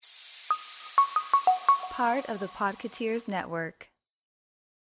part of the Podcateers Network.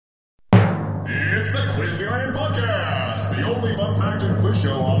 It's the Quizneyland Podcast, the only fun fact and quiz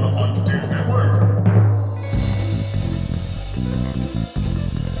show on the Podcateers Network.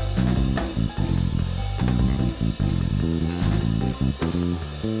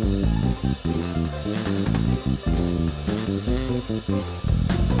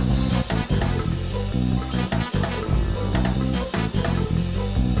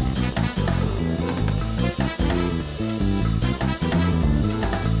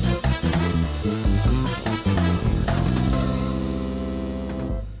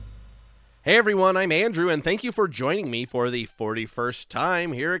 Hey everyone, I'm Andrew, and thank you for joining me for the 41st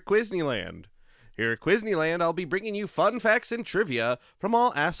time here at Quizneyland. Here at Quizneyland, I'll be bringing you fun facts and trivia from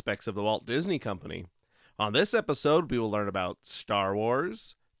all aspects of the Walt Disney Company. On this episode, we will learn about Star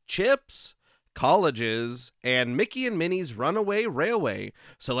Wars, chips, colleges, and Mickey and Minnie's Runaway Railway.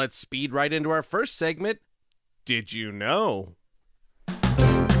 So let's speed right into our first segment, Did You Know?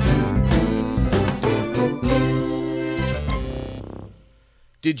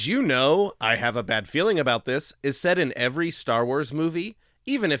 Did you know I Have a Bad Feeling About This is said in every Star Wars movie,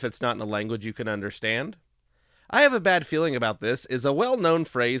 even if it's not in a language you can understand? I Have a Bad Feeling About This is a well-known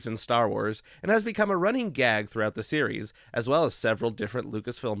phrase in Star Wars and has become a running gag throughout the series, as well as several different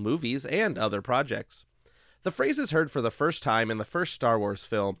Lucasfilm movies and other projects. The phrase is heard for the first time in the first Star Wars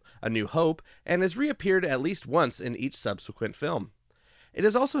film, A New Hope, and has reappeared at least once in each subsequent film. It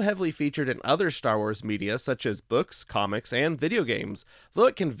is also heavily featured in other Star Wars media such as books, comics, and video games, though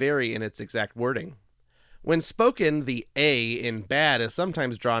it can vary in its exact wording. When spoken, the A in bad is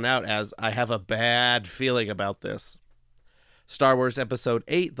sometimes drawn out as, I have a bad feeling about this. Star Wars Episode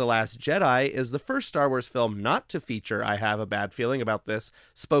 8, The Last Jedi, is the first Star Wars film not to feature I have a bad feeling about this,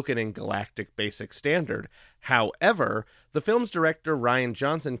 spoken in Galactic Basic Standard. However, the film's director Rian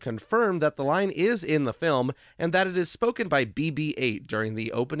Johnson confirmed that the line is in the film and that it is spoken by BB-8 during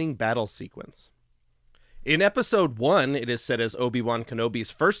the opening battle sequence. In Episode 1, it is said as Obi-Wan Kenobi's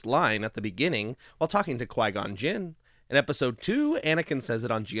first line at the beginning while talking to Qui-Gon Jinn. In Episode 2, Anakin says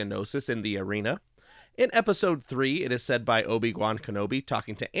it on Geonosis in the arena. In Episode 3, it is said by Obi-Wan Kenobi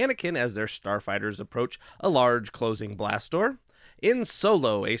talking to Anakin as their starfighters approach a large closing blast door. In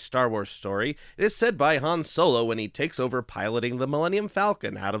Solo, a Star Wars story, it is said by Han Solo when he takes over piloting the Millennium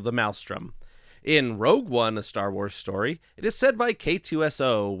Falcon out of the Maelstrom. In Rogue One, a Star Wars story, it is said by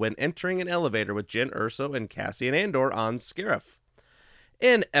K2SO when entering an elevator with Jyn Erso and Cassian Andor on Scarif.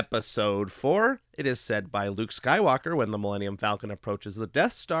 In Episode 4, it is said by Luke Skywalker when the Millennium Falcon approaches the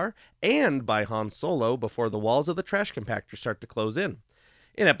Death Star, and by Han Solo before the walls of the trash compactor start to close in.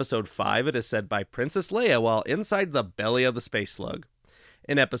 In Episode 5, it is said by Princess Leia while inside the belly of the space slug.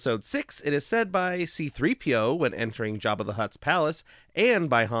 In Episode 6, it is said by C-3PO when entering Jabba the Hutt's palace, and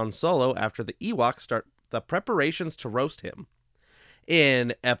by Han Solo after the Ewoks start the preparations to roast him.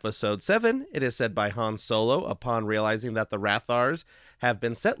 In Episode 7, it is said by Han Solo upon realizing that the Rathars have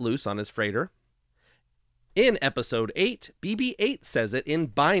been set loose on his freighter. In Episode 8, BB-8 says it in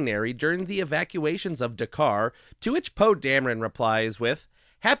binary during the evacuations of Dakar, to which Poe Dameron replies with,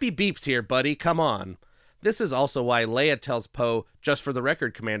 "Happy beeps here, buddy, come on." This is also why Leia tells Poe, "Just for the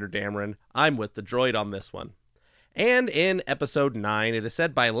record, Commander Dameron, I'm with the droid on this one." And in Episode 9, it is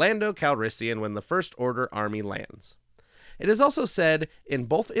said by Lando Calrissian when the First Order army lands. It is also said in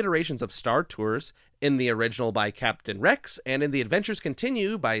both iterations of Star Tours, in the original by Captain Rex, and in The Adventures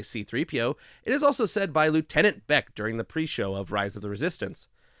Continue by C-3PO, it is also said by Lieutenant Beck during the pre-show of Rise of the Resistance.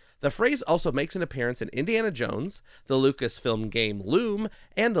 The phrase also makes an appearance in Indiana Jones, the Lucasfilm game Loom,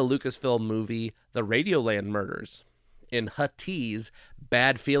 and the Lucasfilm movie The Radioland Murders. In Huttese,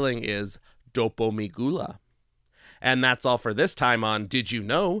 bad feeling is Dopomigula. And that's all for this time on Did You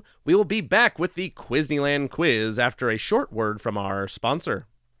Know? We will be back with the Quizneyland quiz after a short word from our sponsor.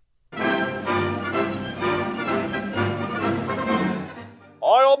 Eye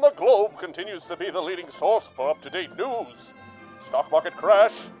on the Globe continues to be the leading source for up-to-date news. Stock market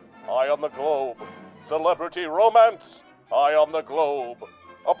crash? Eye on the Globe. Celebrity romance? Eye on the Globe.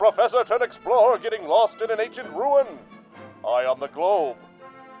 A professor turned explorer getting lost in an ancient ruin? Eye on the Globe.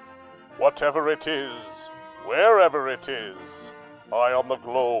 Whatever it is, wherever it is, Eye on the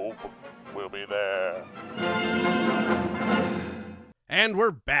Globe will be there. And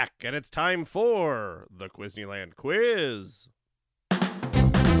we're back, and it's time for the Quizneyland quiz.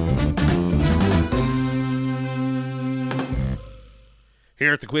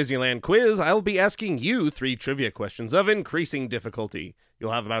 Here at the Quizneyland quiz, I'll be asking you 3 trivia questions of increasing difficulty.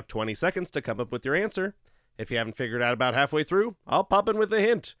 You'll have about 20 seconds to come up with your answer. If you haven't figured out about halfway through, I'll pop in with a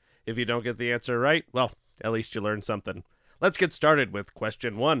hint. If you don't get the answer right, well, at least you learned something. Let's get started with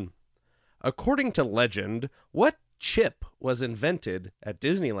question 1. According to legend, what chip was invented at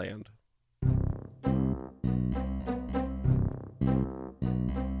Disneyland?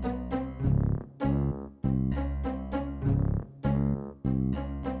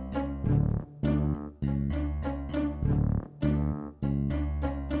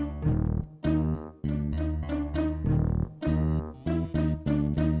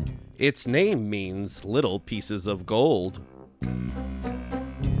 Its name means little pieces of gold.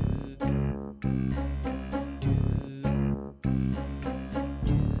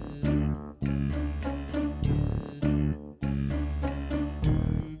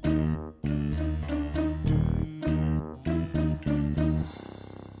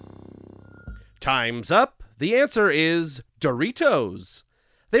 Time's up. The answer is Doritos.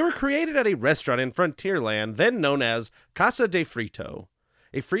 They were created at a restaurant in Frontierland, then known as Casa de Frito,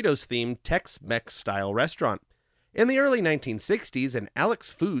 a Fritos-themed Tex-Mex style restaurant. In the early 1960s, an Alex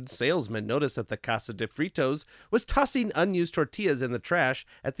Foods salesman noticed that the Casa de Fritos was tossing unused tortillas in the trash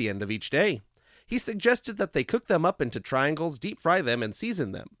at the end of each day. He suggested that they cook them up into triangles, deep fry them, and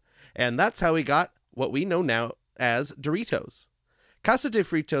season them. And that's how he got what we know now as Doritos. Casa de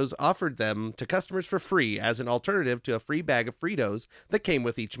Fritos offered them to customers for free as an alternative to a free bag of Fritos that came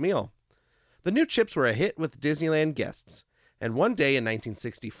with each meal. The new chips were a hit with Disneyland guests. And one day in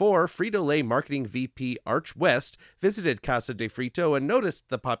 1964, Frito-Lay marketing VP Arch West visited Casa de Frito and noticed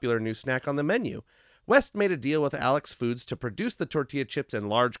the popular new snack on the menu. West made a deal with Alex Foods to produce the tortilla chips in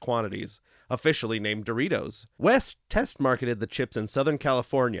large quantities, officially named Doritos. West test marketed the chips in Southern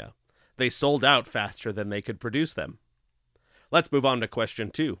California. They sold out faster than they could produce them. Let's move on to question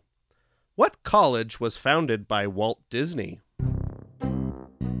 2. What college was founded by Walt Disney?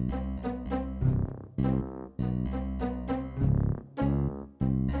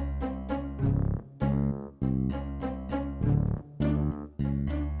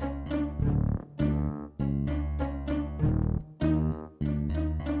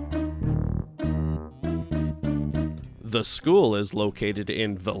 The school is located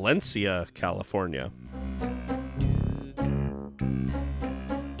in Valencia, California.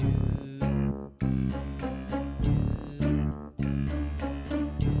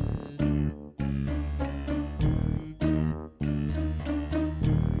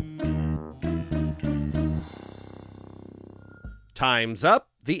 Time's up.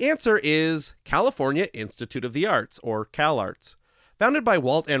 The answer is California Institute of the Arts, or CalArts. Founded by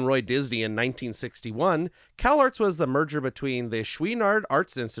Walt and Roy Disney in 1961, CalArts was the merger between the Chouinard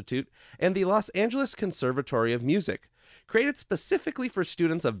Arts Institute and the Los Angeles Conservatory of Music. Created specifically for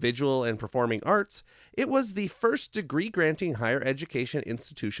students of visual and performing arts, it was the first degree-granting higher education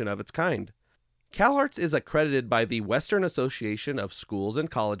institution of its kind. CalArts is accredited by the Western Association of Schools and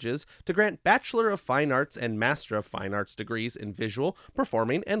Colleges to grant Bachelor of Fine Arts and Master of Fine Arts degrees in visual,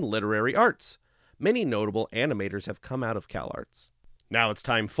 performing, and literary arts. Many notable animators have come out of CalArts. Now it's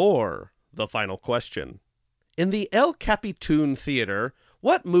time for the final question. In the El Capitan Theater,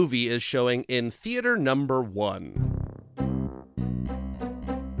 what movie is showing in theater number 1?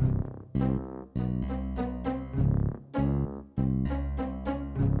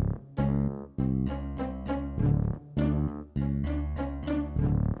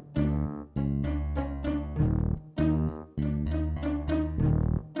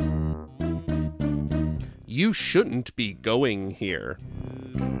 You shouldn't be going here.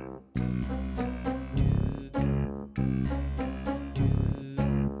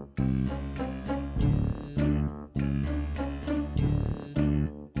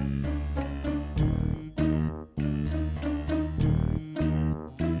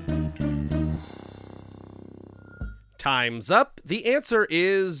 Time's up. The answer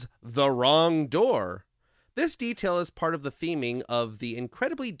is The Wrong Door. This detail is part of the theming of the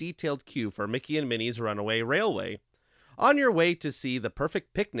incredibly detailed queue for Mickey and Minnie's Runaway Railway. On your way to see The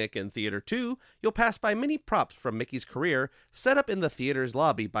Perfect Picnic in Theater 2, you'll pass by many props from Mickey's career set up in the theater's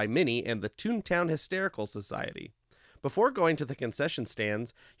lobby by Minnie and the Toontown Hysterical Society. Before going to the concession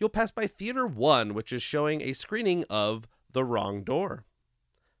stands, you'll pass by Theater 1, which is showing a screening of The Wrong Door.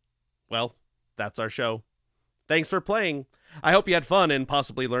 Well, that's our show. Thanks for playing. I hope you had fun and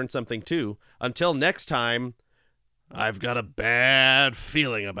possibly learned something too. Until next time, I've got a bad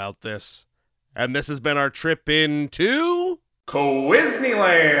feeling about this. And this has been our trip into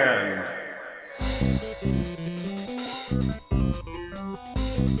Quizneyland.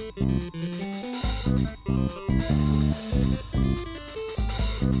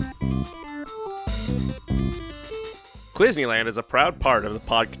 Quizneyland is a proud part of the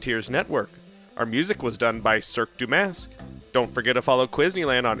Podcateers Network. Our music was done by Cirque du Masque. Don't forget to follow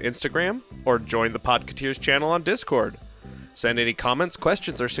Quizneyland on Instagram or join the Podcateers channel on Discord. Send any comments,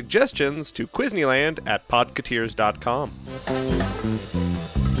 questions, or suggestions to Quizneyland at podcateers.com.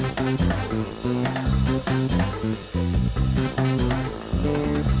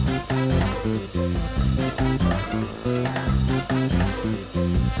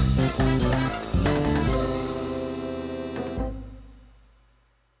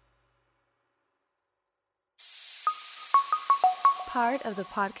 Part of the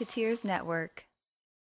Podcateers Network.